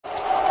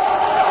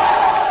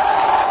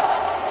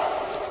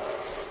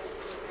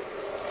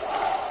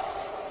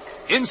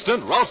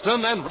Instant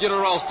Ralston and regular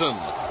Ralston,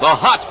 the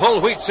hot whole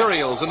wheat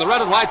cereals in the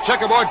red and white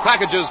checkerboard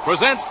packages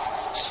present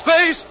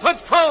Space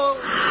Patrol!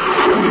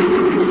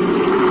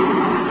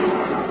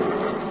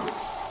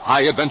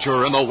 High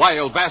adventure in the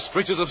wild, vast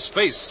reaches of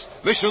space.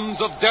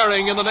 Missions of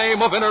daring in the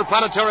name of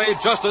interplanetary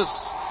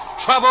justice.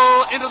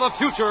 Travel into the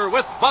future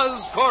with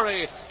Buzz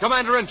Corey,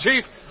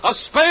 Commander-in-Chief of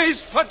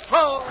Space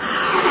Patrol!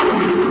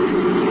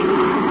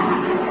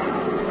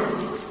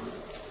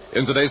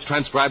 In today's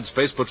transcribed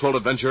Space Patrol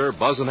adventure,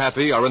 Buzz and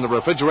Happy are in the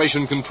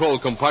refrigeration control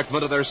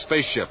compartment of their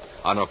spaceship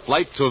on a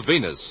flight to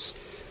Venus.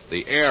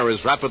 The air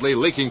is rapidly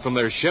leaking from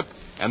their ship,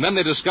 and then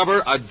they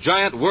discover a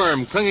giant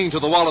worm clinging to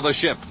the wall of the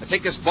ship.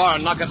 Take this bar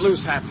and knock it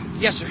loose, Hap.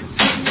 Yes, sir.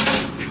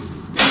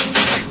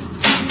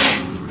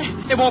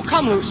 It won't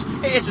come loose.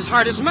 It's as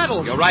hard as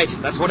metal. You're right.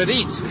 That's what it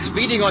eats. It's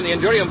feeding on the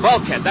Endurium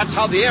bulkhead. That's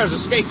how the air's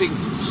escaping.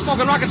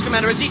 Smoking rockets,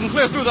 Commander. It's eating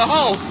clear through the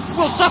hull.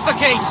 We'll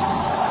suffocate.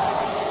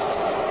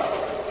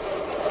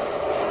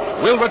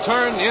 We'll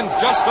return in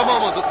just a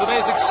moment with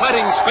today's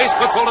exciting Space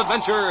Patrol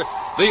adventure,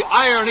 the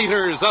Iron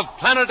Eaters of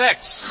Planet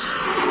X.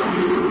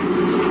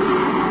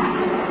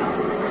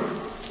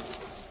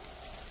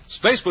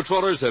 Space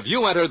Patrollers, have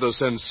you entered the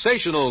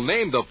sensational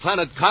Name the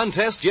Planet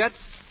contest yet?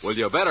 Well,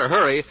 you better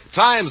hurry.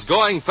 Time's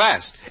going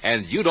fast,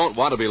 and you don't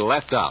want to be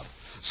left out.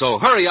 So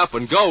hurry up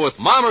and go with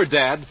Mom or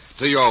Dad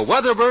to your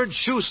Weatherbird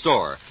shoe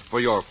store for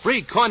your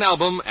free coin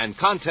album and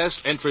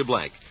contest entry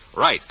blank.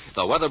 Right,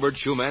 the Weatherbird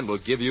Shoe Man will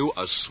give you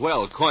a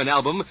swell coin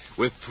album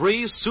with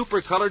 3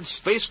 super-colored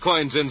space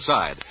coins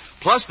inside,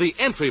 plus the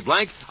entry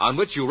blank on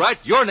which you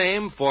write your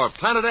name for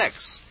Planet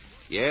X.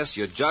 Yes,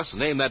 you just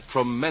name that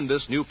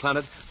tremendous new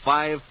planet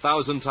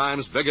 5,000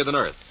 times bigger than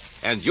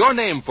Earth. And your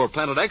name for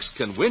Planet X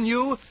can win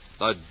you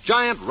the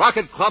giant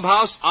rocket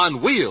clubhouse on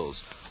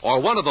wheels,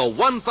 or one of the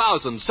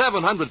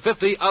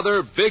 1,750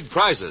 other big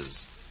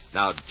prizes.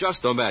 Now,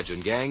 just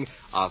imagine, gang,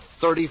 a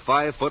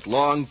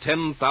 35-foot-long,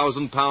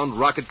 10,000-pound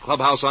rocket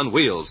clubhouse on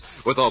wheels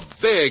with a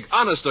big,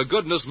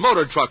 honest-to-goodness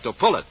motor truck to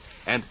pull it.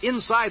 And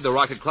inside the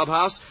rocket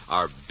clubhouse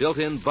are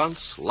built-in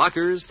bunks,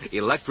 lockers,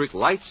 electric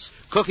lights,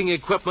 cooking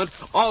equipment,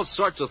 all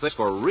sorts of things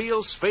for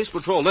real Space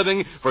Patrol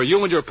living for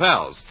you and your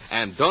pals.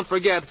 And don't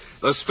forget,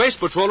 the Space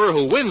Patroller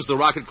who wins the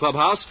rocket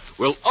clubhouse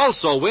will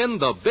also win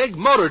the big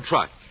motor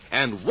truck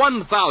and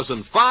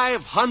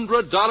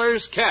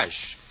 $1,500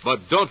 cash.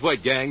 But don't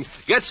wait, gang.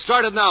 Get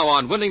started now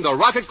on winning the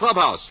Rocket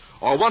Clubhouse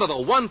or one of the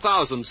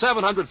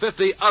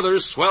 1,750 other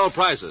swell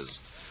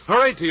prizes.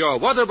 Hurry to your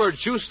Weatherbird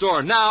shoe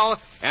store now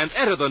and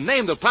enter the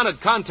Name the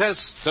Planet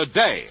contest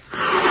today.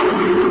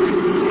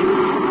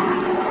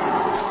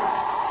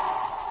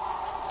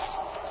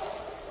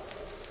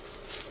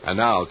 And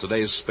now,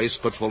 today's Space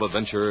Patrol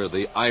adventure,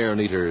 the Iron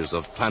Eaters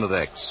of Planet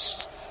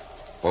X.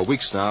 For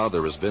weeks now,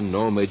 there has been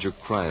no major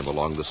crime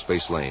along the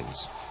space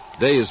lanes.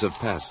 Days have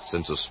passed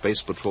since a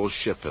Space Patrol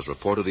ship has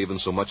reported even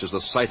so much as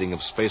the sighting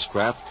of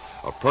spacecraft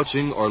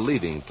approaching or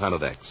leaving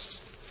Planet X.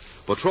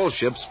 Patrol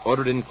ships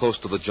ordered in close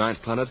to the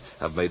giant planet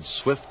have made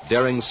swift,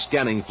 daring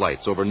scanning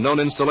flights over known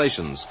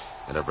installations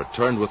and have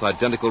returned with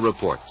identical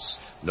reports.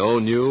 No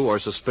new or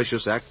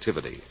suspicious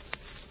activity.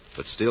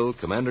 But still,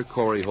 Commander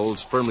Corey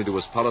holds firmly to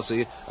his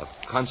policy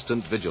of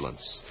constant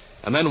vigilance.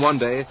 And then one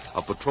day,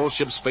 a patrol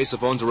ship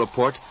spacephones a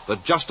report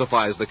that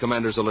justifies the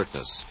commander's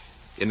alertness.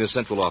 In his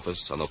central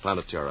office on the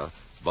planet Terra,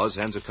 Buzz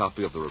hands a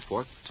copy of the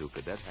report to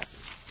Cadet Happy.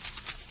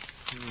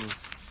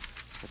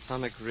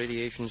 Atomic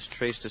radiations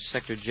traced to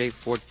Sector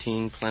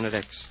J14, Planet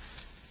X.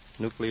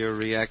 Nuclear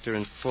reactor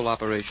in full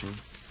operation.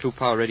 2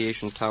 power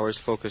radiation towers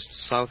focused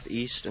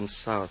southeast and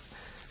south.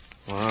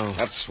 Wow.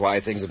 That's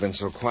why things have been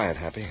so quiet,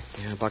 Happy.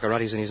 Yeah,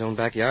 Baccarati's in his own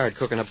backyard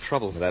cooking up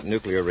trouble. With that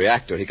nuclear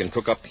reactor, he can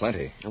cook up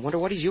plenty. I wonder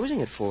what he's using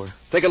it for.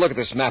 Take a look at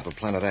this map of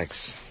Planet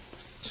X.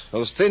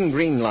 Those thin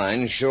green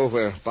lines show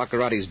where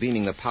Baccarati's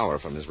beaming the power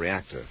from his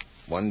reactor.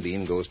 One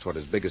beam goes toward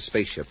his biggest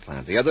spaceship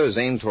plant. The other is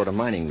aimed toward a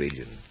mining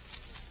region.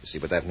 You see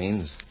what that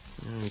means?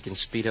 We can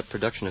speed up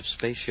production of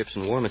spaceships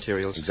and war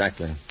materials.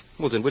 Exactly.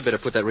 Well, then we'd better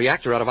put that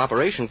reactor out of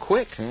operation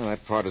quick. Well,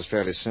 that part is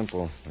fairly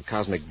simple. A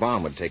cosmic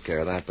bomb would take care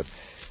of that, but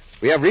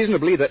we have reason to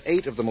believe that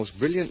 8 of the most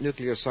brilliant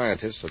nuclear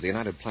scientists of the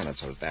United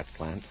Planets are at that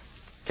plant.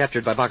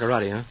 Captured by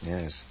Baccarati, huh?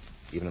 Yes.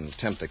 Even an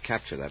attempt to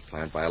capture that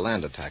plant by a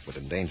land attack would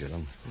endanger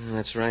them.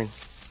 That's right.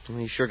 Well,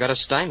 he sure got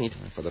us stymied.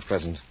 For the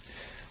present.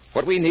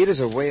 What we need is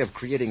a way of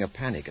creating a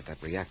panic at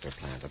that reactor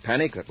plant. A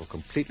panic that will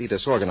completely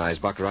disorganize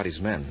Baccarati's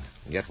men,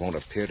 and yet won't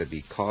appear to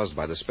be caused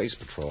by the Space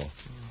Patrol.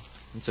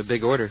 It's a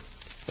big order.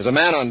 There's a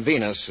man on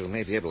Venus who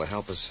may be able to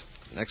help us.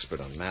 An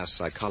expert on mass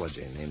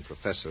psychology named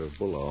Professor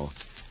Bullough.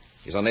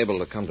 He's unable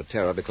to come to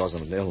Terra because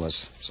of an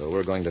illness, so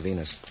we're going to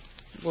Venus.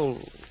 Well,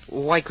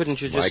 why couldn't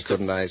you just... Why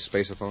couldn't I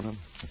spaceophone him?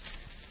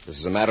 This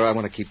is a matter I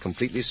want to keep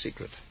completely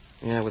secret.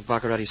 Yeah, with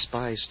Baccarati's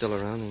spies still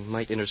around, he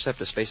might intercept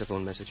a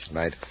spaceophone message.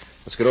 Right.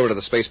 Let's get over to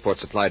the spaceport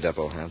supply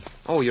depot, Hap.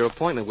 Oh, your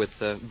appointment with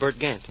Bert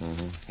Gant.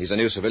 Mm-hmm. He's a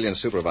new civilian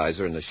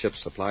supervisor in the ship's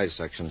supplies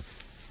section.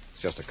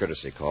 It's just a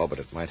courtesy call, but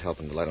it might help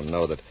him to let him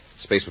know that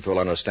Space Patrol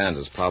understands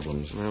his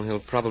problems. Well, he'll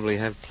probably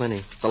have plenty.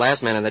 The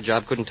last man on that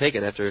job couldn't take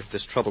it after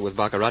this trouble with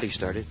Baccarati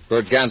started.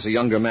 Bert Gant's a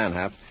younger man,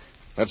 Hap.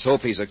 Let's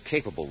hope he's a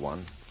capable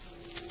one.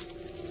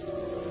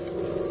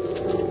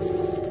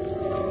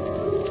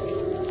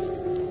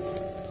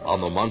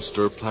 On the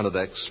monster Planet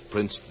X,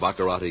 Prince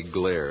Baccarati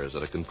glares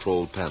at a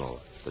control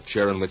panel. The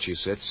chair in which he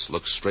sits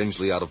looks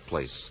strangely out of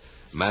place.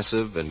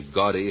 Massive and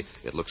gaudy,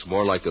 it looks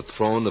more like the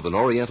throne of an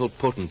Oriental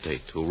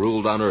potentate who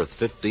ruled on Earth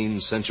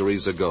 15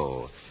 centuries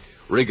ago.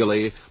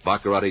 Regally,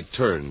 Baccarati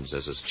turns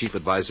as his chief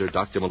advisor,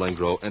 Dr.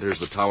 Malengro, enters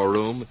the tower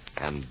room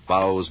and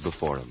bows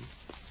before him.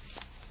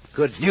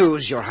 Good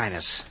news, Your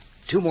Highness.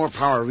 2 more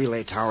power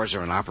relay towers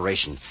are in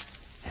operation.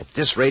 At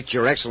this rate,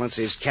 Your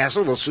Excellency's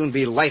castle will soon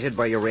be lighted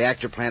by your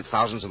reactor plant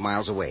thousands of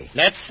miles away.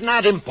 That's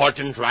not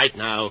important right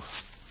now.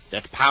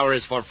 That power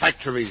is for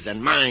factories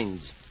and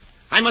mines.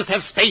 I must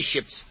have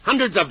spaceships,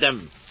 hundreds of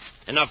them.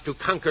 Enough to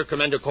conquer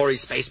Commander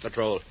Corey's space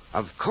patrol.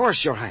 Of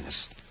course, Your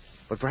Highness.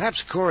 But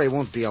perhaps Corey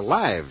won't be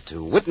alive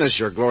to witness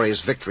your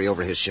glorious victory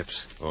over his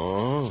ships.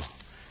 Oh,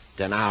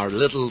 then our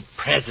little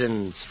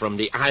presents from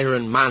the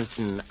Iron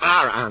Mountain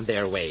are on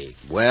their way.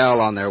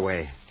 Well on their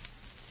way.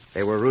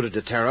 They were routed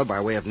to Terra by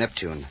way of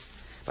Neptune.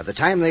 By the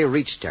time they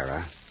reach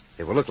Terra,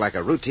 they will look like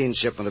a routine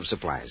shipment of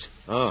supplies.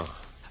 Oh,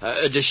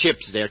 the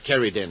ships they're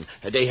carried in,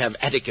 they have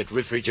adequate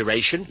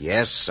refrigeration?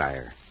 Yes,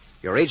 sire.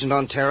 Your agent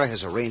on Terra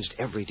has arranged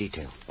every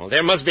detail. Well,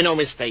 there must be no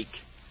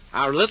mistake.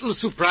 Our little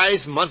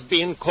surprise must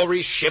be in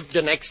Corey's ship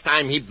the next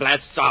time he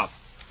blasts off.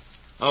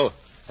 Oh,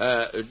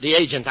 the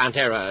agent on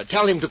Terra,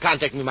 tell him to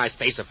contact me by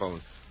spaceophone.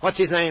 What's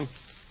his name?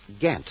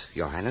 Gant,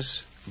 Your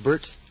Highness.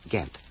 Bert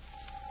Gant.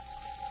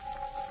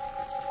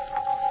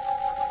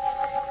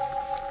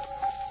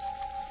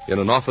 In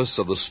an office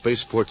of the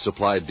Spaceport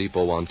Supply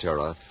Depot on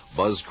Terra,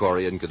 Buzz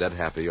Corey and Cadet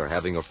Happy are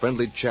having a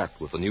friendly chat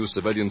with the new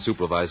civilian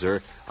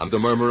supervisor under the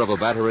murmur of a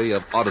battery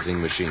of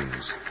auditing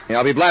machines. Yeah,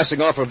 I'll be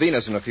blasting off for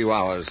Venus in a few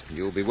hours.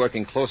 You'll be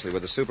working closely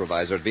with the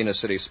supervisor at Venus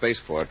City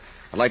Spaceport.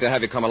 I'd like to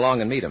have you come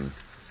along and meet him.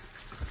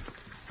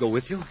 Go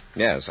with you?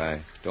 Yes,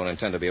 I don't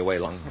intend to be away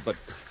long. But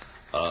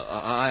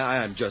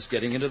I'm just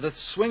getting into the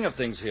swing of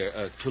things here.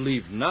 To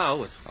leave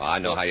now... I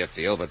know how you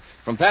feel, but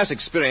from past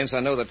experience,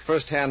 I know that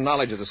first-hand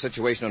knowledge of the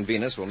situation on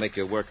Venus will make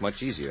your work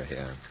much easier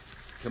here.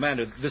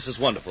 Commander, this is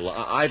wonderful.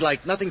 I'd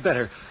like nothing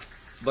better.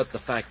 But the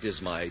fact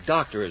is my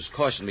doctor has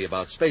cautioned me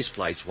about space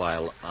flights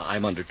while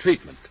I'm under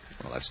treatment.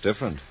 Well, that's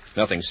different.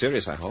 Nothing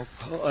serious, I hope.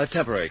 Oh, a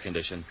temporary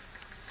condition.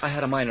 I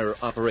had a minor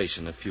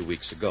operation a few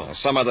weeks ago. Well,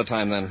 some other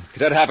time, then.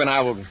 Cadet Happy and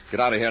I will get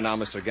out of here now,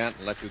 Mr. Gant,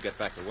 and let you get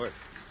back to work.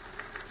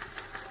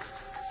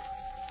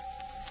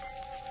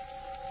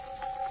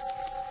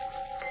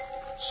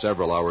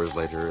 Several hours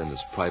later, in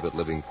his private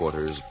living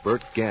quarters,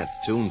 Bert Gant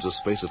tunes a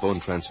spaceophone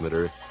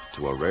transmitter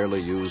to a rarely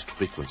used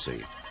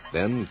frequency,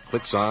 then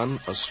clicks on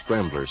a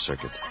scrambler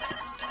circuit.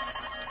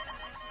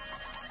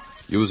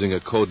 Using a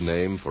code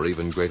name for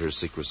even greater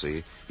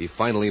secrecy, he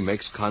finally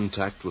makes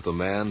contact with a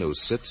man who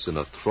sits in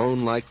a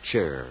throne-like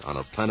chair on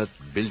a planet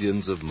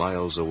billions of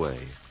miles away.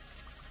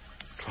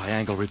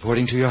 Triangle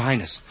reporting to Your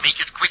Highness. Make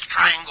it quick,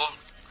 Triangle.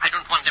 I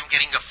don't want them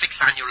getting a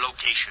fix on your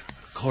location.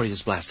 Corey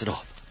is blasted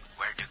off.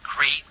 Were the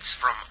crates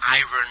from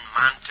Iron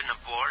Mountain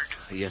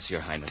aboard? Yes,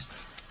 Your Highness.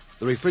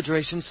 The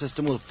refrigeration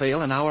system will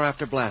fail an hour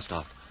after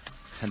blastoff.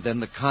 And then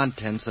the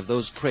contents of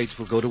those crates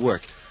will go to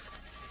work.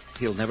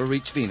 He'll never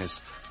reach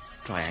Venus.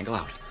 Triangle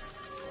out.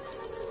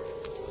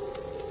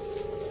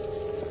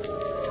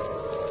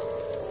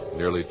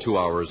 Nearly 2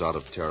 hours out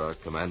of Terra,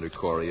 Commander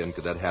Corey and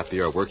Cadet Happy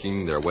are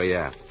working their way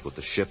aft with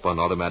the ship on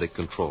automatic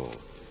control.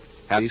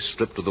 Happy,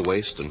 stripped to the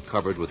waist and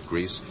covered with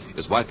grease,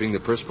 is wiping the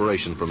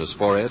perspiration from his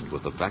forehead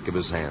with the back of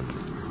his hand.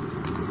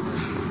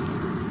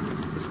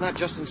 It's not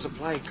just in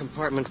supply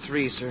compartment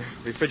 3, sir.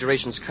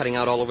 Refrigeration's cutting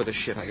out all over the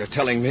ship. Now, you're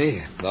telling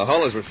me. The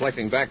hull is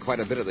reflecting back quite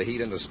a bit of the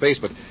heat into space,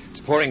 but it's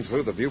pouring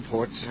through the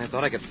viewports. I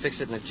thought I could fix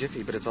it in a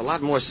jiffy, but it's a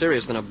lot more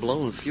serious than a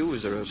blown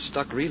fuse or a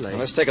stuck relay. Now,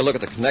 let's take a look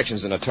at the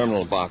connections in the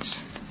terminal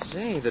box.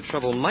 Say, the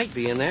trouble might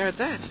be in there at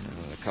that.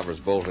 The cover's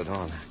bolted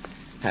on.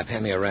 Hap,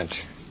 hand me a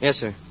wrench. Yes,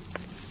 sir.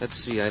 Let's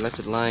see, I left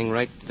it lying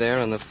right there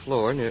on the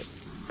floor near...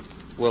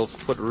 Well,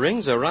 put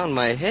rings around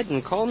my head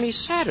and call me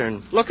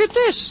Saturn. Look at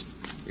this.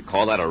 You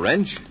call that a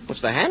wrench?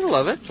 What's the handle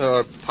of it,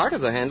 or part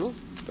of the handle?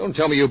 Don't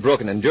tell me you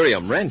broke an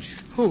Endurium wrench.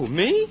 Who,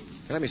 me?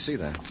 Let me see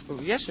that. Oh,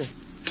 yes, sir.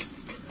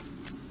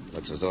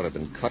 Looks as though it had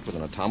been cut with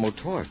an Atomo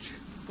torch.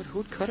 But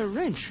who'd cut a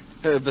wrench?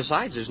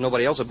 Besides, there's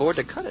nobody else aboard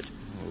to cut it.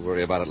 We'll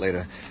worry about it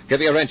later. Get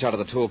me a wrench out of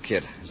the tool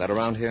kit. Is that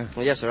around here?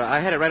 Well, yes, sir. I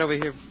had it right over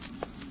here.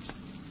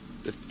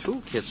 The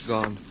toolkit's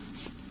gone.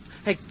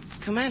 Hey,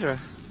 Commander,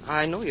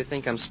 I know you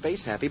think I'm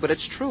space happy, but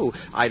it's true.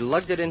 I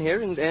lugged it in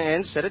here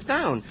and set it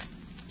down.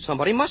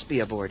 Somebody must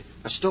be aboard.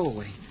 A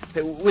stowaway.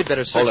 We'd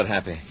better search... Hold it,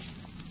 Happy.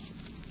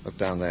 Look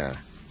down there.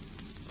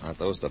 Aren't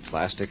those the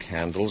plastic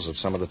handles of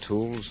some of the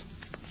tools?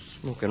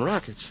 Smoking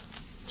rockets.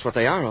 That's what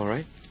they are, all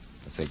right.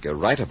 I think you're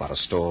right about a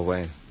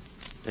stowaway.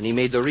 Then he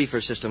made the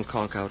reefer system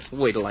conk out.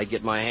 Wait till I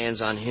get my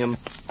hands on him.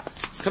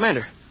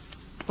 Commander,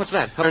 what's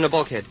that? Up in the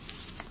bulkhead.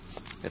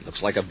 It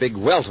looks like a big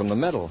welt on the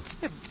metal.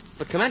 Yeah,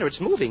 But, Commander, it's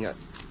moving.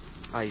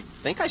 I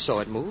think I saw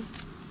it move.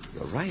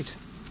 You're right.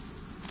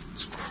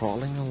 It's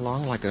crawling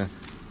along like a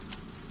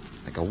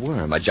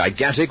worm, a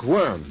gigantic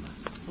worm.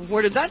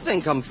 Where did that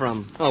thing come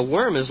from? A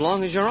worm as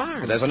long as your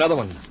arm. There's another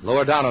one,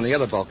 lower down on the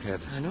other bulkhead.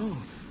 I know.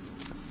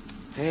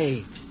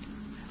 Hey,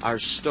 our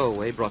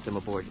stowaway brought them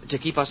aboard to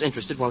keep us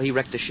interested while he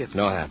wrecked the ship.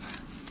 No, Hap.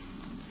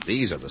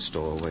 These are the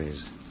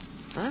stowaways.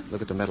 Huh?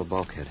 Look at the metal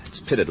bulkhead. It's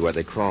pitted where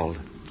they crawled.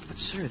 But,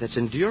 sir, that's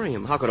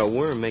endurium. How could a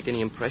worm make any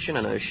impression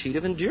on a sheet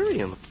of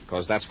endurium?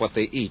 Because that's what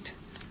they eat.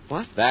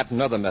 What? That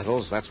and other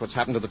metals, that's what's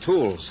happened to the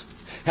tools.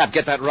 Hap,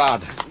 get that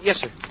rod. Yes,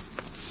 sir.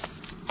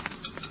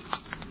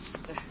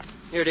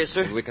 Here it is,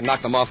 sir. We can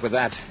knock them off with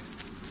that.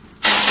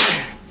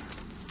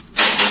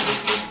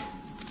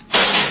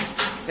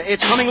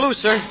 It's coming loose,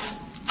 sir.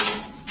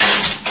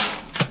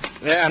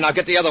 There, now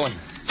get the other one.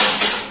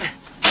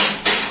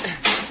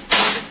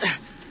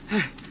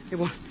 It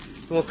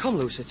won't come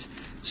loose. It's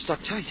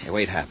stuck tight. Hey,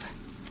 wait, Hap.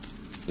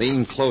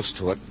 Lean close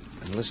to it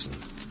and listen.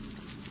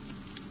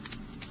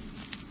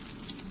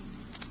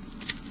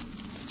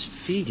 It's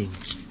feeding.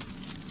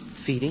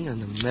 Feeding on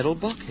the metal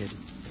bulkhead.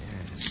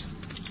 Yes.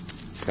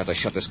 We've got to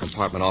shut this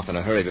compartment off in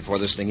a hurry before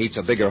this thing eats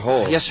a bigger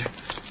hole. Yes, sir.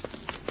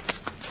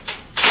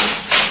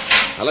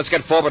 Now let's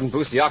get forward and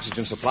boost the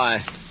oxygen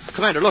supply.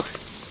 Commander, look.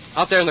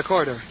 Out there in the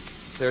corridor.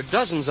 There are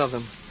dozens of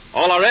them.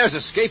 All our air's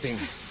escaping.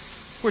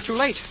 We're too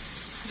late.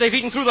 They've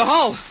eaten through the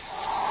hull.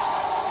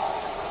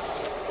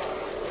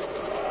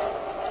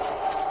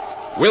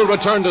 We'll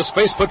return to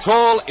Space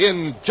Patrol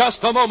in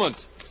just a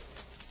moment.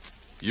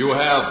 You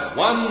have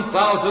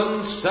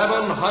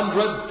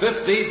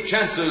 1,750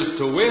 chances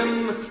to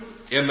win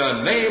in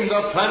the Name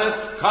the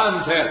Planet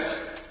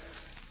contest.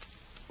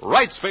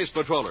 Right, Space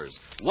Patrollers.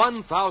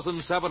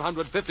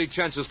 1,750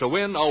 chances to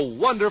win a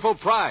wonderful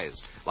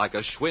prize, like a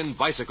Schwinn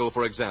bicycle,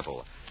 for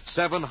example.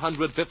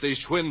 750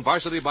 Schwinn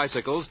varsity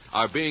bicycles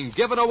are being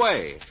given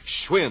away.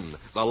 Schwinn,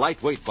 the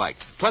lightweight bike.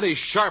 Plenty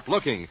sharp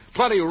looking,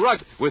 plenty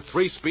rugged, with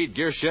 3-speed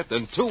gear shift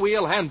and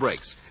 2-wheel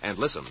handbrakes. And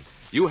listen,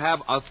 you have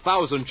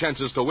 1,000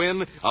 chances to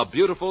win a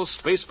beautiful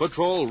Space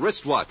Patrol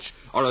wristwatch,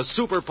 or a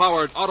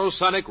super-powered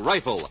autosonic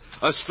rifle,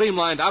 a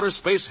streamlined outer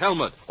space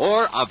helmet,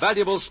 or a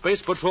valuable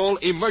Space Patrol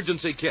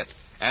emergency kit.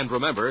 And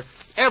remember,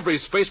 every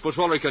Space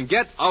Patroller can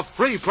get a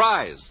free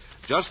prize.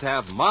 Just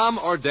have Mom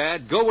or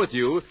Dad go with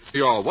you to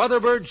your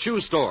Weatherbird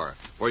shoe store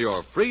for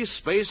your free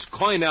space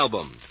coin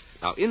album.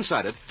 Now,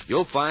 inside it,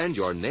 you'll find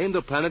your Name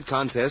the Planet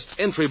contest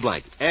entry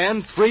blank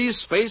and free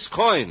space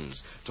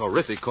coins.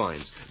 Terrific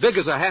coins, big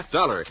as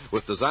 $50,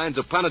 with designs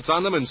of planets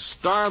on them in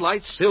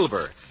starlight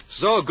silver.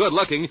 So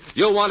good-looking,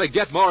 you'll want to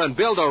get more and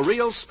build a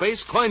real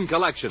space coin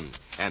collection.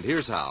 And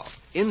here's how.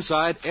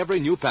 Inside every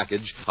new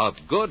package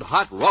of good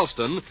hot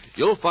Ralston,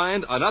 you'll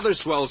find another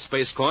swell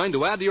space coin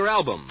to add to your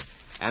album.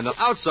 And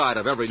outside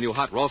of every new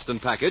hot Ralston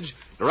package,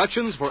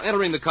 directions for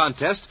entering the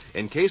contest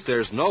in case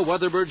there's no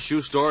Weatherbird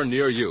shoe store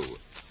near you.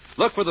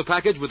 Look for the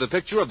package with a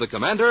picture of the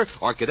Commander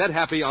or Cadet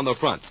Happy on the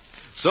front.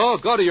 So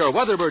go to your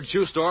Weatherbird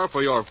shoe store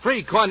for your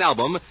free coin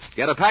album,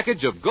 get a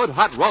package of good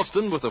hot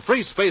Ralston with a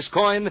free space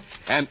coin,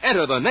 and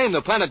enter the Name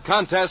the Planet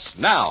contest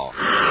now.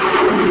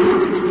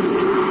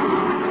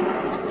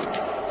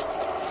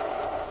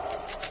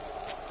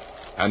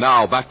 And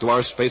now back to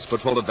our Space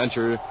Patrol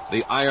adventure,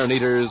 the Iron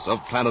Eaters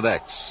of Planet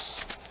X.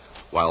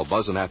 While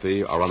Buzz and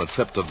Happy are on a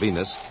trip to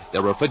Venus,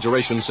 their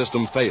refrigeration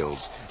system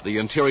fails. The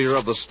interior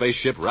of the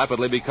spaceship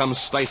rapidly becomes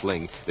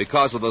stifling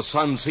because of the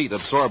sun's heat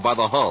absorbed by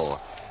the hull.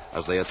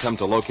 As they attempt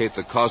to locate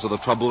the cause of the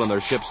trouble in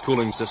their ship's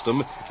cooling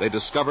system, they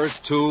discover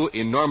 2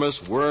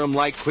 enormous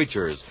worm-like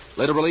creatures,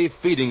 literally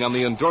feeding on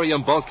the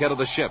endurium bulkhead of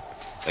the ship.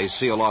 They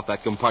seal off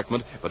that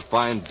compartment, but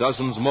find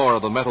dozens more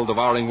of the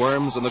metal-devouring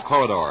worms in the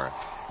corridor.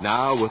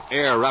 Now, with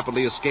air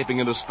rapidly escaping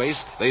into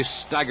space, they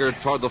stagger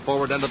toward the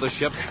forward end of the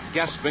ship,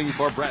 gasping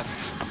for breath.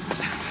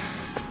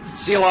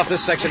 Seal off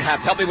this section, Hap.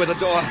 Help me with the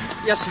door.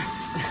 Yes, sir.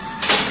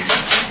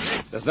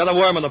 There's another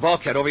worm on the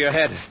bulkhead over your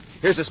head.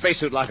 Here's the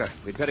spacesuit locker.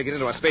 We'd better get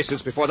into our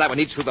spacesuits before that one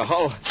eats through the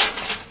hull.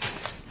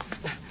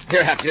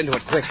 Here, Hap, get into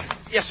it quick.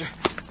 Yes, sir.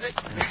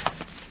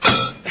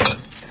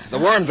 The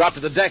worm dropped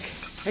to the deck.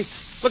 Hey,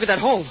 look at that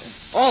hole.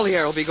 All the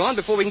air will be gone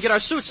before we can get our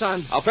suits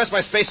on. I'll press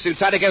my spacesuit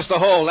tight against the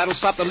hole. That'll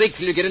stop the leak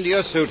till you get into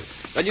your suit.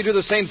 Then you do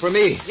the same for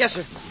me. Yes,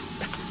 sir.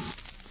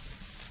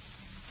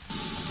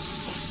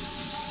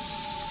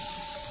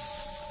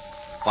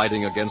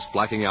 Fighting against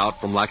blacking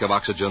out from lack of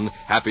oxygen,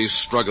 Happy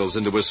struggles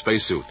into his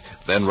spacesuit.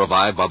 Then,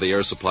 revived by the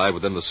air supply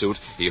within the suit,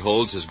 he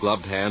holds his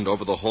gloved hand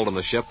over the hole in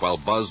the ship while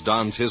Buzz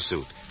dons his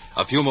suit.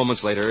 A few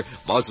moments later,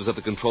 Buzz is at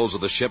the controls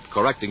of the ship,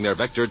 correcting their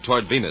vector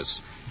toward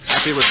Venus.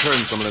 Happy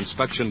returns from an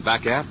inspection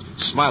back aft,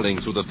 smiling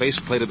through the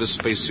faceplate of his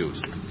spacesuit.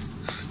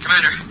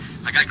 Commander,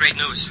 I got great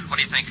news. What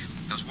do you think?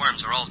 Those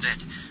worms are all dead.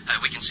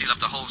 We can seal up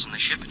the holes in the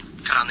ship and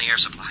cut on the air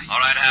supply. All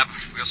right, Hap.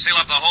 We'll seal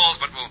up the holes,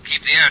 but we'll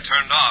keep the air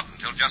turned off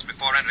until just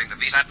before entering the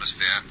Venus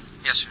atmosphere.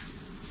 Yes, sir.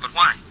 But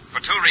why? For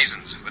 2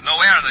 reasons. With no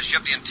air in the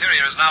ship, the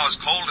interior is now as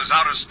cold as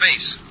outer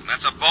space. And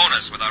that's a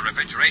bonus with our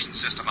refrigeration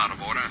system out of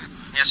order.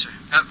 Yes, sir.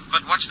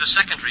 But what's the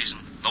second reason?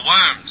 The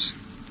worms.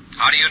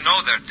 How do you know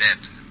they're dead?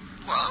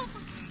 Well,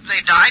 they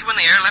died when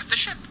the air left the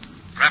ship.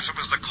 Perhaps it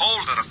was the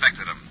cold that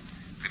affected them.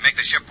 If we make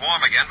the ship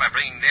warm again by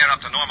bringing the air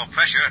up to normal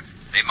pressure,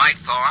 they might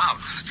thaw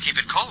out. Let's keep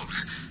it cold.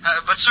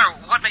 But, sir,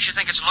 what makes you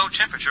think it's low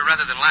temperature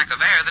rather than lack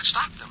of air that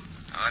stopped them?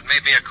 It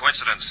may be a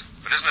coincidence,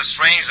 but isn't it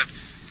strange that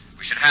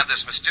we should have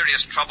this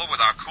mysterious trouble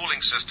with our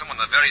cooling system on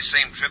the very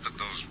same trip that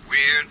those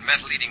weird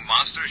metal-eating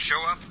monsters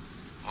show up?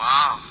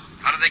 Wow.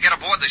 How did they get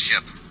aboard the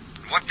ship?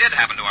 And what did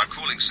happen to our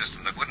cooling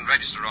system that wouldn't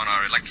register on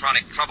our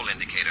electronic trouble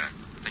indicator?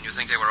 Then you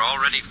think they were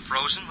already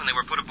frozen when they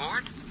were put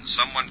aboard?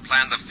 Someone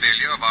planned the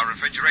failure of our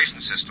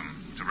refrigeration system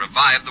to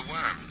revive the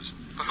worms.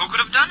 But who could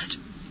have done it?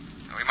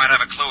 We might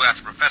have a clue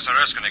after Professor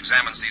Erskine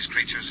examines these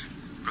creatures.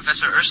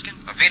 Professor Erskine?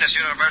 Of Venus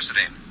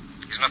University.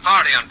 He's an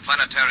authority on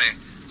planetary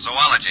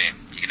zoology.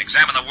 He can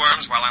examine the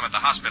worms while I'm at the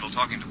hospital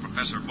talking to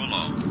Professor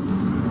Bullough.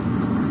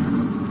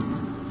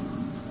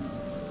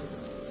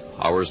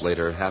 Hours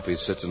later, Happy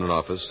sits in an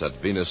office at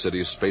Venus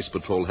City Space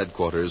Patrol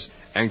headquarters,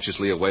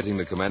 anxiously awaiting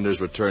the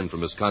commander's return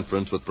from his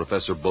conference with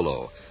Professor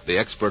Bullough, the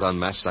expert on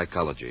mass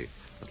psychology.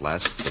 At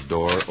last, the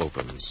door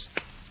opens.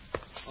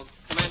 Oh,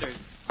 Commander,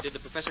 did the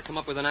professor come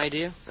up with an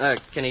idea?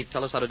 Can he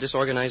tell us how to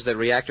disorganize the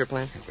reactor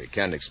plant? We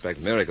can't expect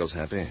miracles,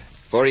 Happy.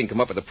 Before he can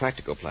come up with a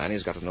practical plan,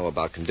 he's got to know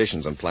about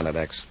conditions on Planet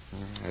X.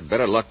 Had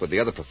better luck with the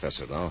other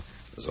professor, though,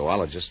 the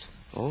zoologist.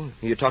 Oh,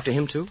 you talked to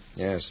him, too?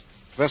 Yes.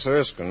 Professor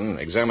Erskine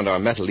examined our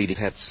metal-eating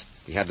pets.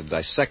 He had to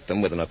dissect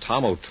them with an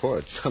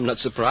atomo-torch. I'm not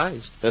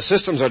surprised. Their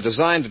systems are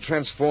designed to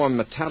transform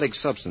metallic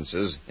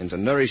substances into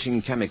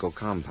nourishing chemical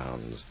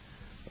compounds.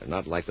 They're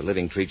not like the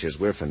living creatures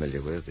we're familiar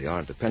with. They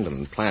aren't dependent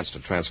on plants to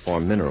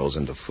transform minerals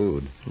into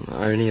food.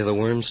 Are any of the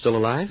worms still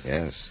alive?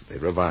 Yes, they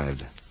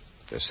revived.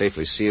 They're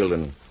safely sealed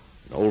in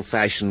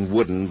old-fashioned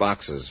wooden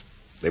boxes.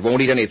 They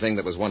won't eat anything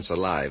that was once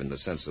alive in the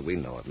sense that we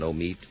know it. No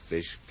meat,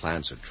 fish,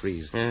 plants, or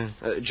trees. Yeah,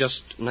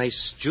 just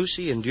nice,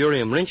 juicy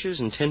Endurium wrenches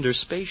and tender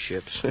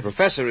spaceships. The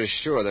professor is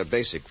sure their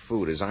basic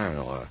food is iron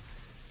ore.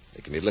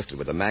 They can be lifted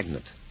with a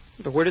magnet.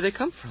 But where do they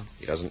come from?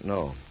 He doesn't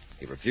know.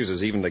 He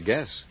refuses even to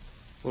guess.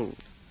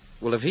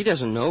 Well, if he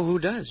doesn't know, who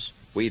does?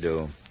 We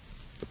do.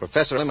 The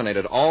professor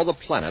eliminated all the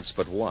planets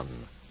but one.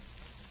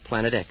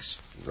 Planet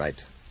X.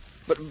 Right.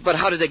 But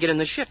how did they get in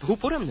the ship? Who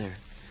put them there?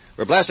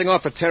 We're blasting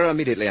off for Terra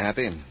immediately,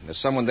 Happy. There's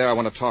someone there I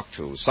want to talk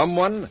to.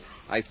 Someone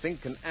I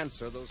think can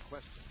answer those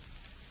questions.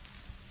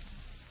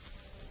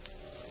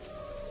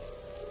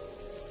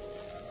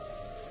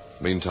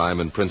 Meantime,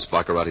 in Prince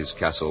Baccarati's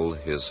castle,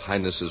 His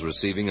Highness is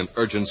receiving an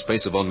urgent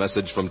spacephone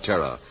message from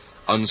Terra.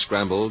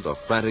 Unscrambled, a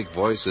frantic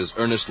voice is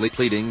earnestly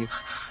pleading.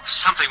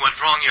 Something went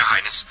wrong, Your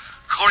Highness.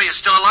 Corey is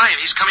still alive.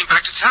 He's coming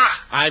back to Terra.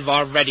 I've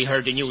already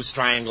heard the news,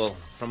 Triangle,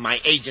 from my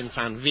agents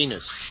on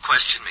Venus.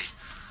 Question me.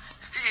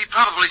 He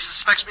probably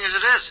suspects me as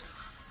it is.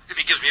 If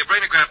he gives me a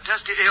brainograph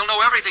test, he'll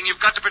know everything.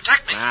 You've got to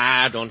protect me.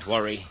 Don't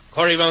worry.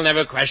 Corey will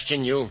never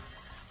question you.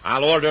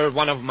 I'll order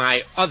one of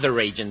my other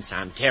agents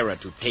on Terra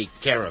to take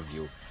care of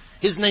you.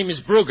 His name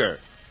is Brugger.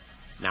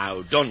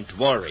 Now, don't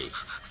worry.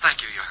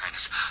 Thank you, Your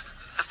Highness.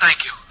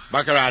 Thank you.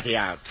 Baccarati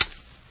out.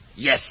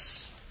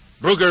 Yes,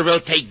 Brugger will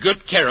take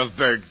good care of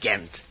Bird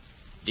Gent,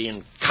 the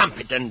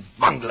incompetent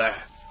bungler.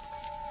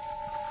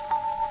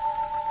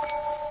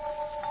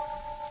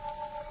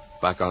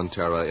 Back on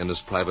Terra in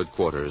his private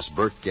quarters,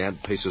 Bert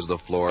Gant paces the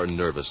floor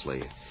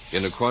nervously.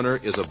 In a corner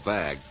is a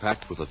bag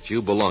packed with a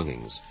few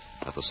belongings.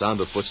 At the sound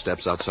of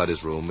footsteps outside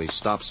his room, he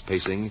stops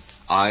pacing,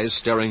 eyes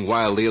staring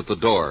wildly at the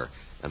door.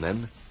 And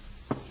then...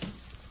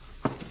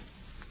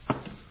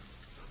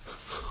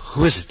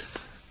 Who is it?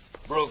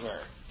 Brugger,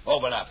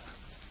 open up.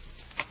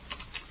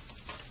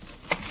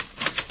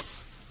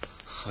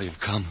 Oh,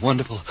 you've come.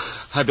 Wonderful.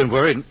 I've been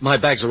worried. My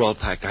bags are all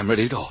packed. I'm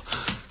ready to go.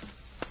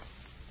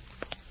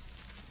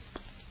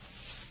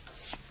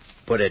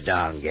 Put it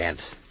down,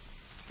 Gant.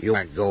 You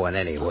aren't going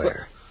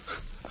anywhere.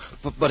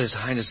 But His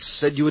Highness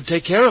said you would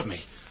take care of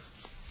me.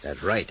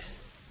 That's right.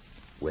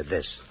 With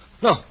this.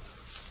 No,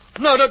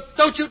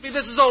 don't shoot me.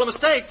 This is all a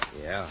mistake.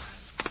 Yeah.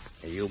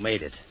 You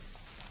made it.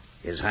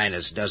 His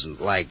Highness doesn't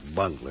like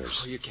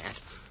bunglers. Oh, you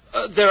can't.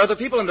 There are other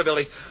people in the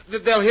building.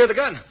 They'll hear the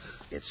gun.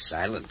 It's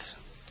silent.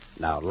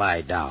 Now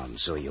lie down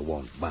so you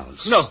won't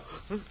bounce. No,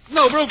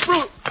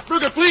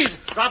 Brugger, please.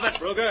 Drop it,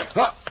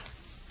 Brugger.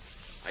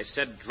 I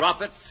said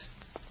drop it.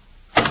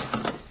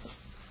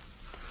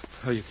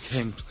 Oh, you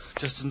came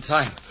just in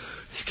time.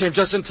 You came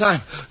just in time.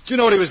 Do you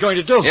know what he was going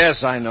to do?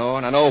 Yes, I know,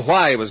 and I know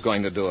why he was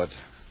going to do it.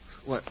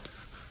 What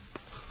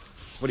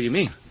do you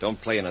mean?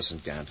 Don't play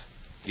innocent, Gant.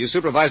 You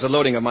supervised the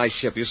loading of my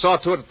ship. You saw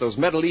to it that those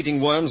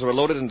metal-eating worms were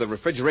loaded into the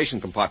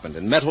refrigeration compartment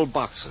in metal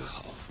boxes.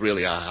 Oh,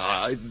 really?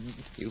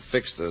 You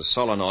fixed the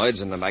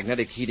solenoids and the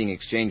magnetic heating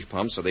exchange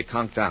pumps so they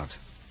conked out.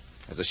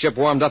 As the ship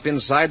warmed up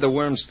inside, the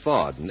worms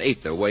thawed and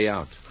ate their way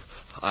out.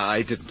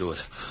 I didn't do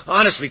it.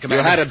 Honestly,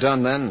 Commander. You had it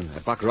done then,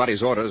 at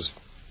Baccarati's orders.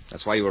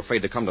 That's why you were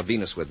afraid to come to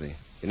Venus with me.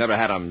 You never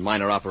had a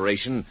minor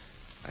operation.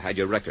 I had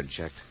your record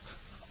checked.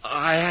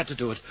 I had to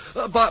do it.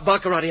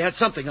 Baccarati had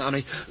something on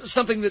me.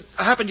 Something that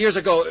happened years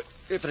ago.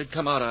 If it had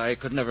come out, I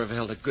could never have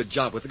held a good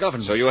job with the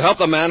government. So you help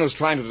the man who's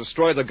trying to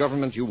destroy the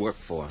government you work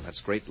for.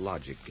 That's great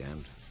logic,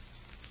 Gant.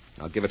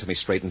 Now give it to me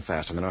straight and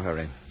fast. I'm in a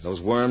hurry.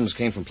 Those worms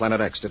came from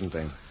Planet X, didn't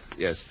they?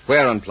 Yes.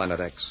 Where on Planet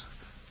X?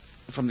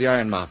 From the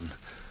Iron Mountain.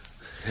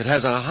 It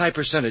has a high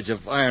percentage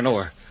of iron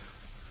ore.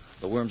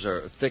 The worms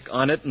are thick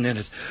on it and in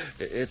it.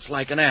 It's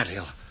like an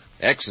anthill.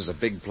 X is a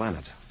big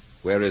planet.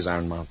 Where is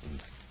Iron Mountain?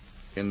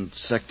 In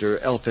sector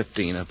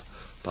L15,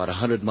 about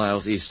 100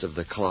 miles east of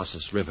the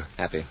Colossus River.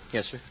 Happy?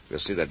 Yes, sir. We'll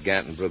see that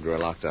Gant and Brugger are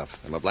locked up.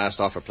 And we'll blast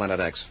off for Planet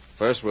X.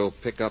 First, we'll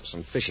pick up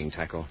some fishing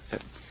tackle.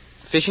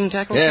 Fishing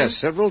tackle, Yes,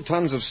 sir? several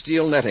tons of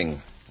steel netting.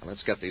 Now,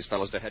 let's get these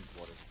fellows to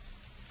headquarters.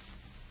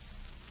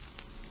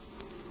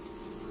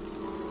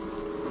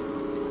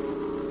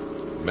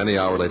 Many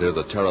hours later,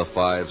 the Terra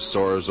 5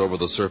 soars over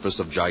the surface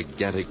of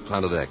gigantic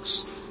Planet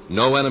X.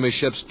 No enemy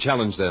ships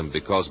challenge them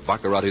because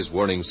Baccarati's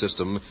warning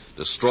system,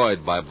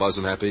 destroyed by Buzz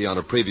and Happy on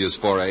a previous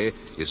foray,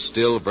 is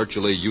still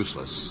virtually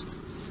useless.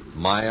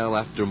 Mile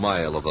after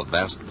mile of the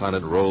vast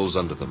planet rolls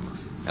under them.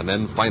 And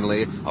then,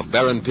 finally, a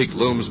barren peak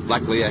looms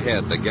blackly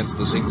ahead against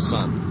the sinking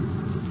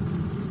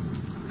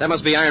sun. That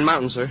must be Iron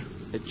Mountain, sir.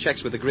 It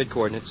checks with the grid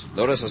coordinates.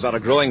 Notice it's not a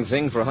growing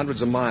thing for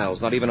hundreds of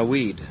miles, not even a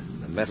weed.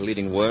 The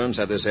metal-eating worms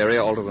have this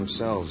area all to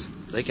themselves.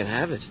 They can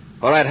have it.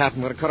 All right, Hap,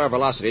 I'm going to cut our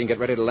velocity and get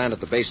ready to land at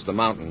the base of the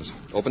mountains.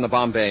 Open the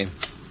bomb bay.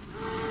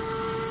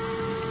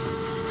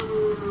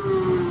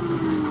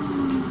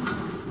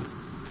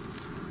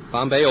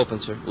 Bomb bay open,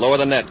 sir. Lower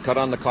the net. Cut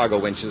on the cargo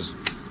winches.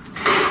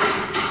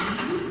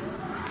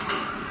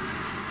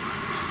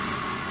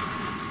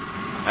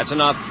 That's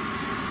enough.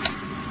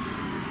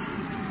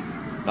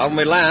 Now, when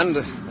we land,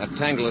 that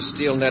tangle of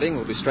steel netting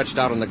will be stretched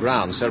out on the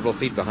ground several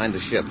feet behind the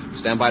ship.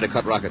 Stand by to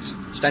cut rockets.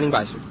 Standing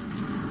by, sir.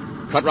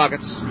 Cut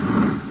rockets.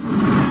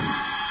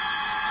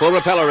 Full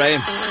repeller ray.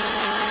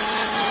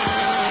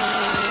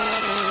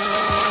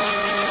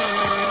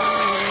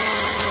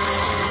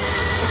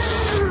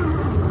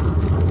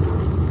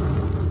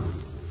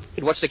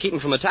 What's to keep them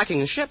from attacking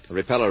the ship? The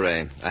repeller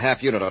ray. A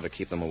half unit ought to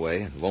keep them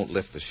away. It won't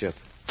lift the ship.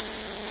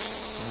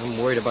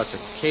 I'm worried about the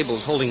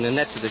cables holding the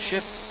net to the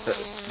ship.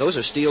 Those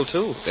are steel,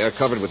 too. They're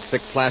covered with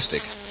thick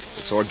plastic.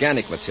 It's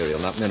organic material,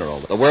 not mineral.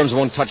 The worms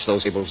won't touch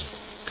those cables.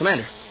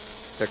 Commander,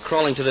 they're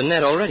crawling to the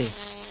net already.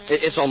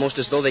 It's almost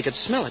as though they could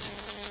smell it.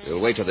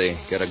 We'll wait till they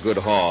get a good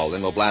haul,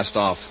 then we'll blast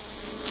off.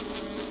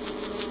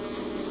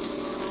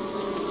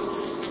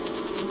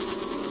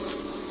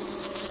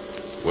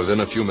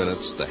 Within a few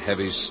minutes, the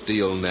heavy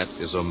steel net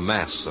is a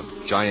mass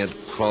of giant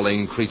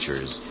crawling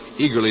creatures,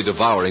 eagerly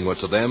devouring what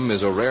to them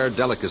is a rare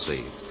delicacy.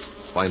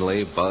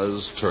 Finally,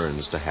 Buzz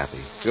turns to Happy.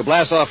 We'll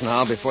blast off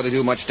now before they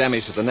do much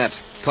damage to the net.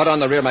 Cut on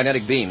the rear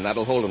magnetic beam.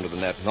 That'll hold them to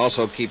the net. And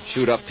also keep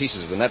chewed up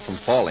pieces of the net from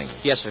falling.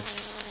 Yes, sir.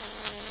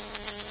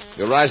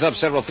 We'll rise up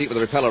several feet with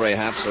the repeller ray,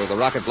 Hap, so the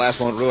rocket blast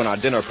won't ruin our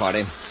dinner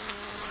party.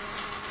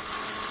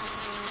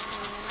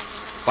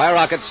 Fire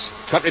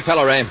rockets. Cut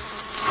repeller ray.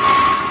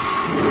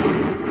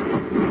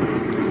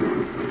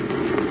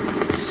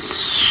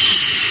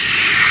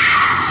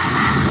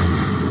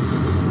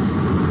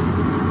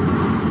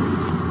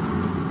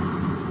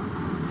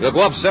 We'll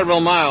go up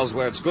several miles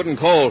where it's good and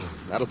cold.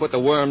 That'll put the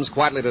worms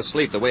quietly to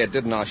sleep the way it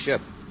did in our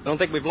ship. I don't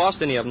think we've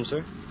lost any of them,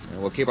 sir.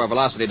 And we'll keep our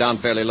velocity down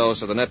fairly low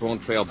so the net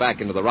won't trail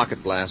back into the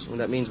rocket blast. Well,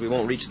 that means we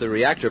won't reach the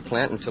reactor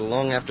plant until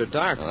long after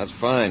dark. Well, that's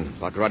fine.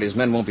 Baccarati's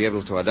men won't be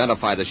able to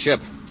identify the ship.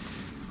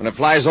 When it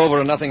flies over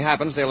and nothing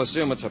happens, they'll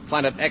assume it's a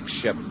Planet X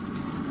ship.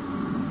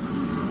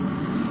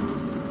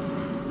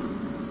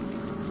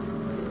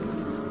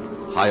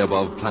 High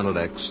above Planet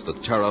X, the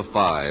Terra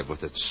 5,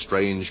 with its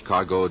strange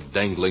cargo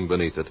dangling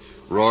beneath it,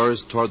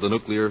 roars toward the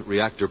nuclear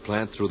reactor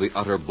plant through the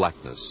utter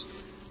blackness.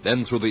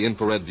 Then through the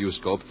infrared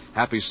viewscope,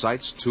 Happy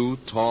sights two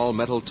tall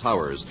metal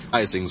towers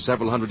rising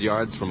several hundred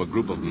yards from a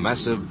group of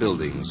massive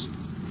buildings.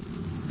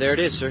 There it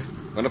is, sir.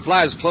 Going to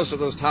fly as close to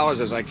those towers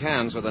as I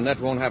can so the net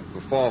won't have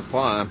to fall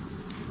far.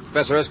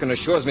 Professor Erskine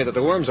assures me that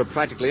the worms are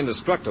practically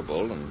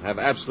indestructible and have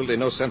absolutely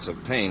no sense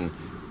of pain.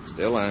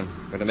 Still, I'm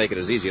going to make it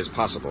as easy as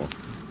possible.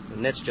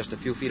 The net's just a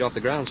few feet off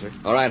the ground, sir.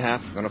 All right,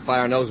 Hap. I'm going to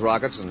fire nose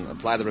rockets and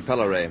apply the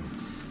repeller ray.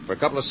 For a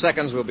couple of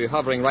seconds, we'll be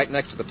hovering right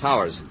next to the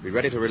towers. Be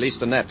ready to release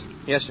the net.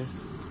 Yes, sir.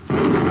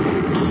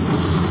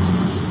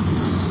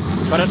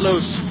 Cut it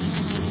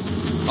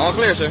loose. All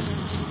clear, sir.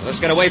 Let's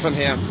get away from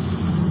here.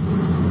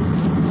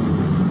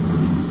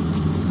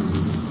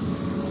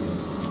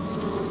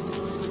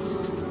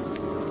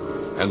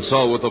 And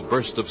so, with a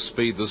burst of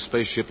speed, the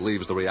spaceship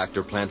leaves the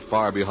reactor plant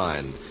far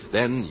behind.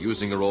 Then,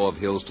 using a row of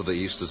hills to the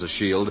east as a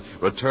shield,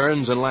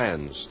 returns and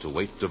lands to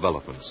wait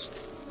developments.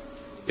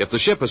 If the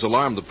ship has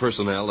alarmed the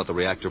personnel at the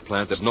reactor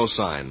plant, there's no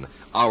sign.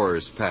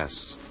 Hours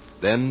pass.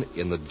 Then,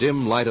 in the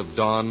dim light of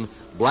dawn,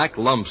 black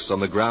lumps on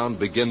the ground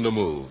begin to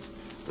move.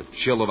 The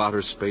chill of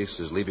outer space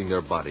is leaving their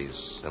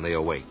bodies, and they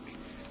awake.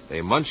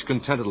 They munch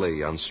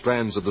contentedly on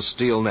strands of the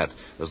steel net,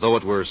 as though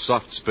it were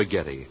soft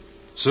spaghetti.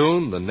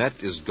 Soon, the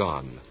net is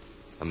gone,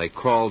 and they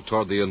crawl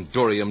toward the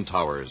Endurium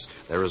towers.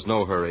 There is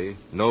no hurry,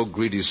 no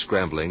greedy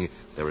scrambling.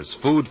 There is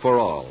food for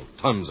all,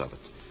 tons of it.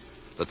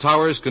 The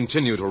towers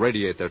continue to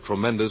radiate their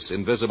tremendous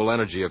invisible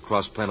energy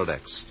across Planet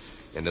X.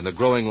 And in the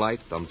growing light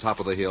on top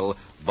of the hill,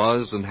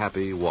 Buzz and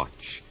Happy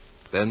watch.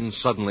 Then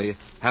suddenly,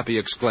 Happy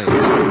exclaims,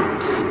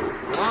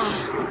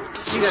 Wow!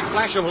 See that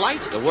flash of light?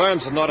 The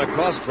worms had gnawed a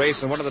cross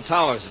trace in one of the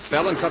towers. It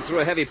fell and cut through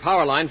a heavy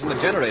power line from the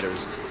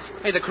generators.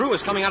 Hey, the crew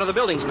is coming out of the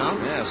buildings now.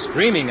 Yeah,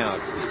 streaming out.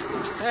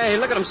 Hey,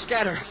 look at them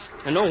scatter.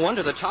 And no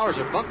wonder the towers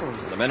are buckling.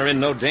 The men are in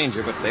no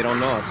danger, but they don't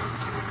know it.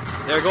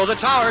 There go the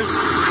towers.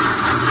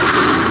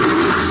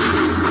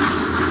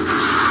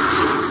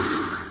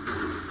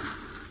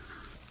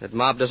 That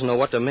mob doesn't know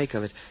what to make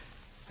of it.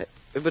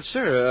 But,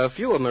 sir, a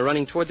few of them are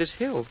running toward this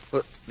hill.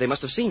 Well, they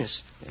must have seen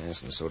us.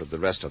 Yes, and so did the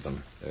rest of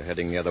them. They're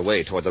heading the other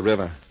way, toward the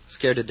river.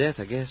 Scared to death,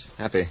 I guess.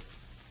 Happy,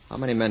 how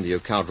many men do you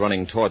count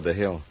running toward the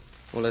hill?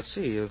 Well, let's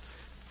see.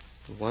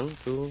 1,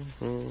 2,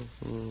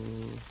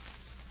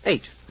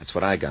 8. That's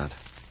what I got.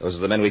 Those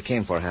are the men we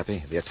came for,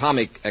 Happy. The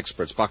atomic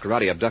experts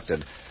Baccarati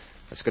abducted.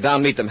 Let's go down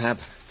and meet them, Hap.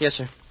 Yes,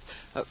 sir.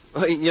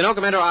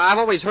 Commander, I've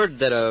always heard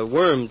that a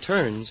worm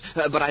turns,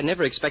 but I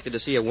never expected to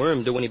see a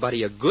worm do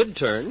anybody a good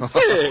turn. That's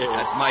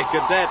my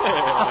cadet.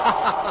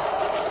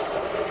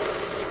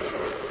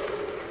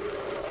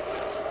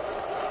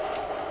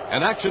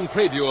 An action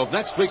preview of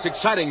next week's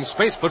exciting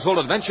Space Patrol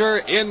adventure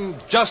in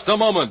just a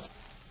moment.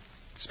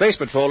 Space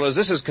Patrollers,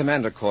 this is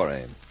Commander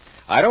Corey.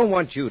 I don't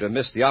want you to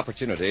miss the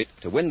opportunity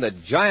to win the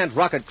Giant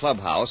Rocket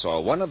Clubhouse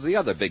or one of the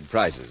other big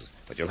prizes.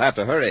 But you'll have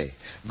to hurry.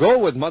 Go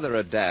with Mother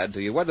or Dad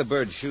to your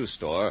Weatherbird shoe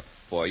store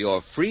for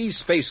your free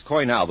Space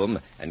Coin album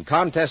and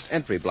contest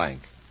entry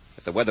blank.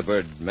 If the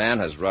Weatherbird man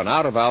has run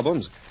out of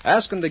albums,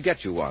 ask him to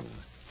get you one.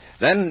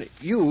 Then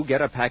you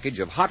get a package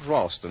of hot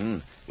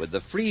Ralston with the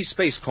free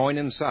Space Coin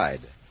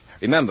inside.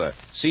 Remember,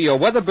 see your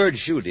Weatherbird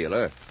shoe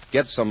dealer,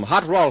 get some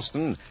hot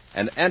Ralston,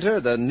 and enter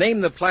the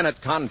Name the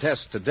Planet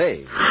contest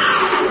today.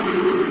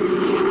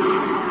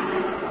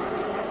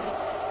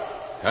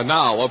 And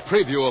now, a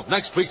preview of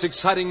next week's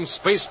exciting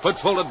Space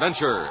Patrol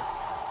adventure.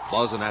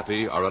 Buzz and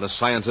Happy are in a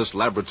scientist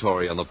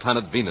laboratory on the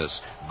planet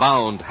Venus,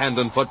 bound hand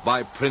and foot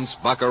by Prince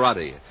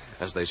Baccarati.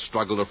 As they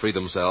struggle to free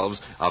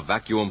themselves, a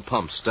vacuum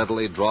pump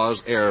steadily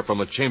draws air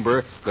from a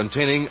chamber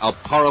containing a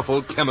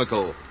powerful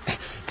chemical.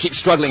 Keep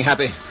struggling,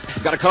 Happy.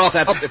 You've got to cut off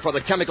that pump before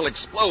the chemical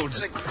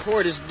explodes. The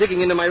cord is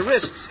digging into my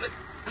wrists.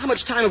 How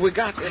much time have we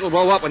got? It'll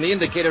blow up when the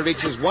indicator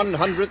reaches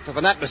 1/100th of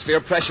an atmosphere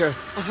pressure.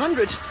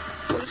 100?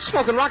 Well,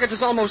 smoking rockets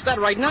is almost that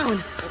right now,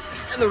 and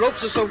the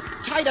ropes are so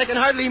tight I can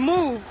hardly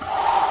move.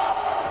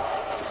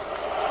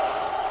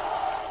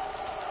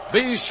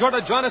 Be sure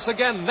to join us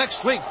again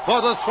next week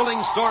for the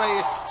thrilling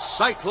story,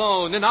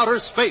 Cyclone in Outer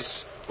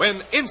Space,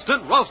 when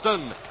Instant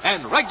Ralston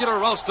and Regular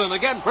Ralston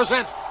again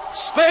present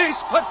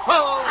Space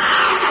Patrol!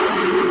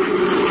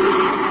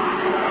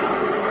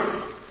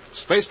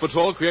 Space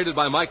Patrol, created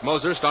by Mike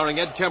Moser, starring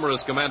Ed Kemmer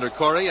as Commander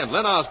Corey and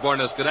Len Osborne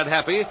as Cadet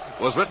Happy,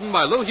 was written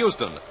by Lou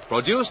Houston,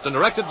 produced and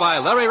directed by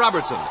Larry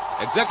Robertson,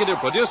 executive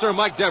producer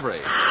Mike Devery.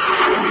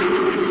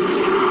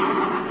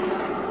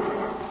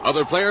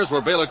 Other players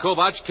were Bela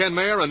Kovach, Ken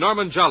Mayer, and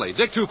Norman Jolly.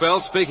 Dick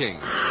Tufeld speaking.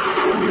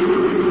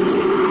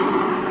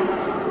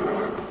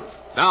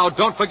 Now,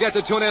 don't forget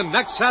to tune in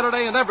next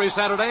Saturday and every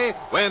Saturday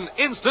when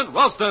Instant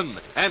Ralston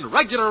and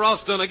Regular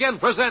Ralston again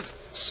present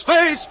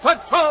Space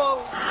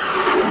Patrol!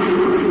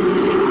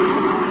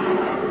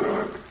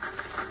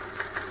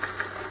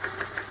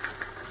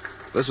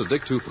 This is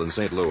Dick Tufel in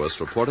St. Louis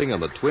reporting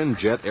on the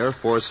twin-jet Air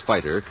Force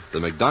fighter, the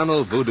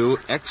McDonnell Voodoo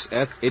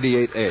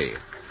XF-88A.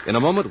 In a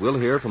moment, we'll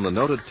hear from the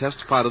noted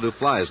test pilot who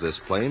flies this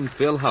plane,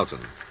 Phil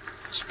Houghton.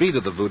 Speed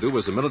of the Voodoo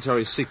is a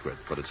military secret,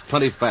 but it's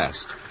plenty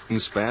fast.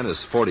 Wingspan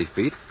is 40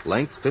 feet,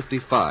 length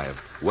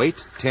 55,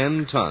 weight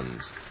 10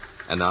 tons.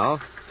 And now,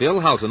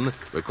 Phil Houghton,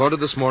 recorded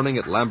this morning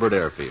at Lambert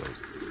Airfield.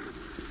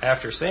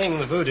 After seeing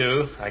the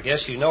Voodoo, I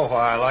guess you know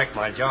why I like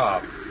my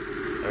job.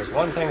 There's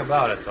one thing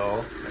about it,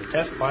 though. The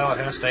test pilot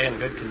has to stay in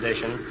good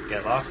condition,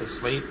 get lots of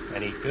sleep,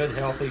 and eat good,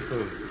 healthy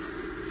food.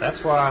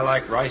 That's why I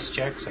like rice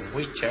checks and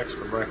wheat checks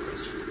for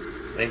breakfast.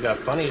 They've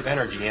got plenty of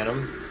energy in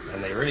them,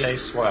 and they really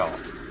taste swell.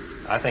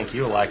 I think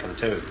you'll like them,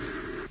 too.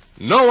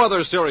 No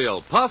other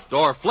cereal, puffed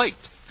or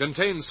flaked,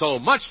 contains so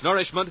much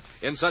nourishment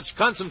in such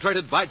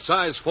concentrated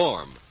bite-sized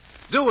form.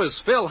 Do as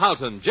Phil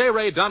Houghton, J.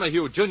 Ray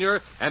Donahue,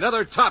 Jr., and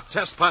other top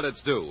test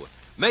pilots do.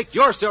 Make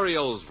your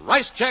cereals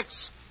rice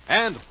checks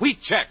and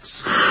wheat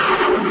checks.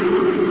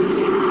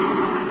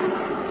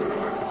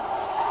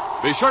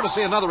 Be sure to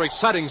see another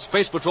exciting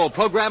Space Patrol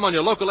program on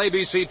your local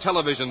ABC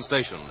television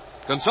station.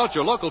 Consult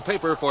your local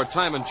paper for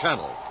time and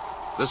channel.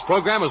 This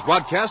program is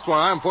broadcast to our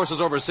armed forces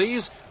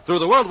overseas through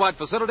the worldwide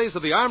facilities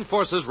of the Armed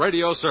Forces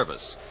Radio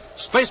Service.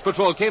 Space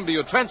Patrol came to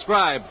you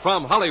transcribed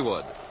from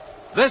Hollywood.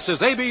 This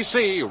is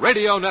ABC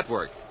Radio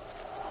Network.